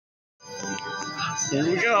Here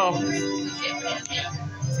we go.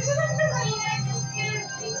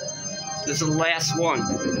 This is the last one.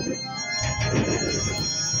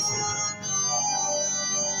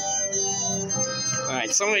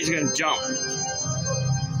 Alright, somebody's gonna jump.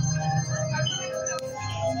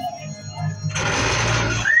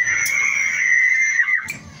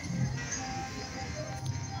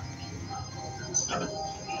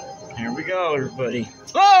 Here we go, everybody.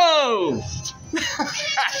 Whoa!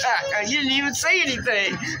 You didn't even say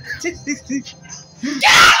anything.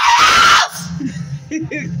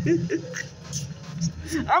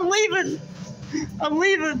 I'm leaving. I'm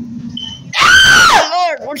leaving.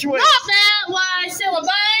 Lord, which way? Not that way, silly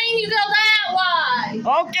bang. You go that way.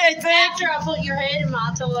 Okay, thank After I put your head in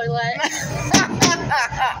my toilet.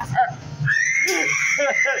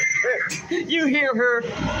 you hear her.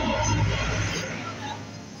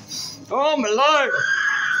 Oh, my Lord.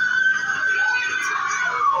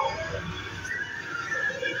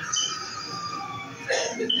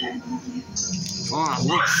 Oh,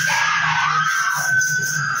 look.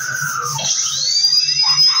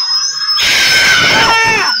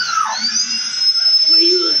 Ah! What are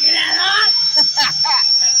you looking at, huh?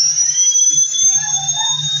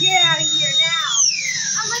 Get out of here now.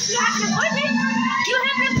 Unless you have an appointment. You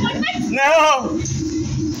have an appointment? No.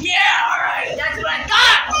 Yeah, all right. That's what I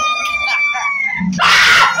thought.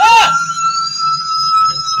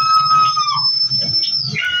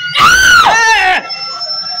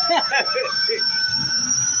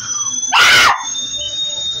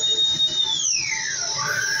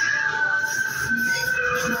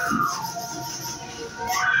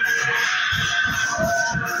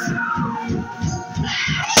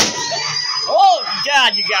 Oh,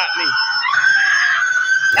 God, you got me.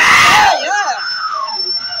 Ah, yeah.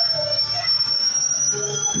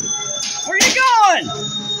 Where you going?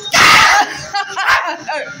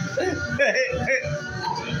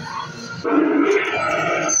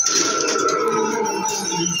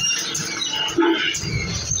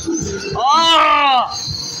 Oh!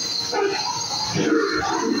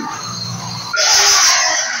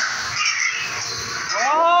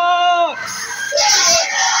 Oh!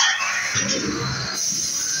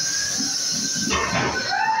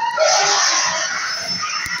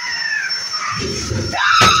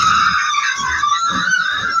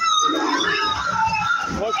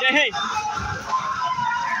 Okay.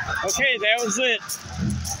 Okay, that was it.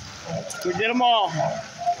 We did them all.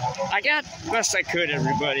 I got the best I could,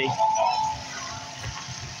 everybody.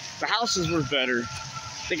 The houses were better.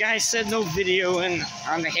 The guy said no videoing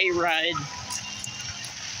on the hayride.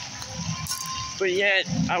 But yet,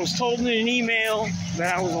 I was told in an email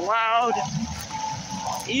that I was allowed.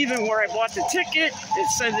 Even where I bought the ticket, it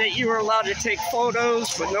said that you were allowed to take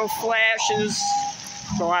photos, but no flashes.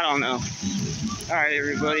 So I don't know. All right,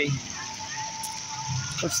 everybody.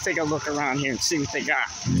 Let's take a look around here and see what they got.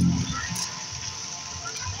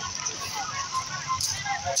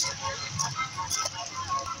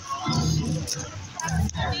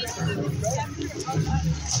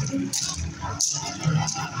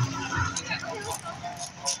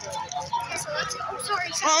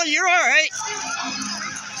 Oh, you're all right.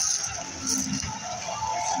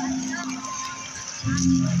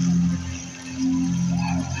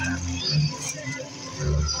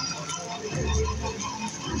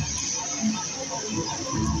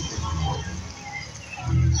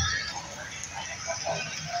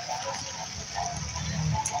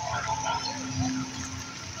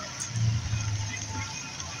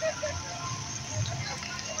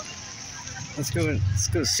 Let's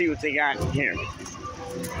go see what they got in here.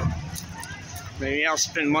 Maybe I'll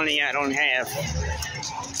spend money I don't have.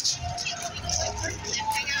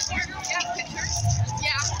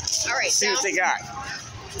 Yeah. All right. See what they got.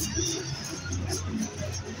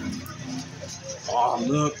 Oh,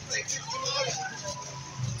 look.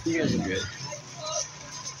 You guys are good.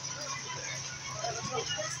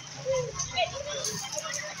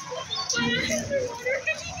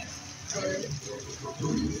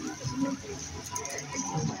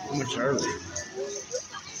 How much are they?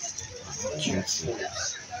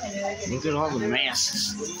 Look at all the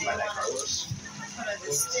masks.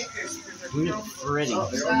 Look at Freddy.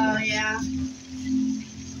 Oh, yeah.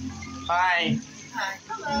 Hi. Hi.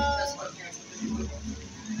 Hello.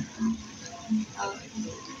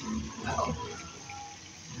 Oh.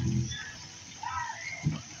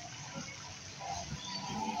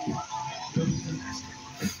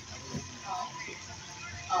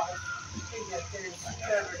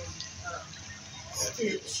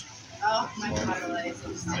 Stitch. Oh, my daughter likes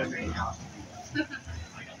Stitch right now.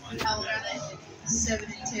 How old are they? 7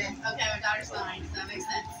 and 10. Okay, my daughter's 9, so that makes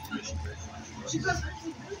sense. She goes,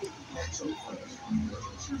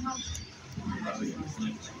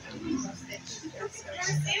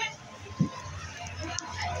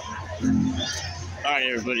 Alright,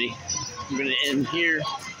 everybody. I'm going to end here.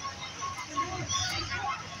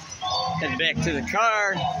 Head back to the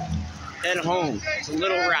car. Head home. It's a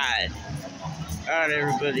little ride. Alright,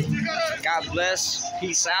 everybody. God bless.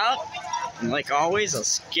 Peace out. And like always, I'll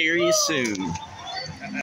scare you soon.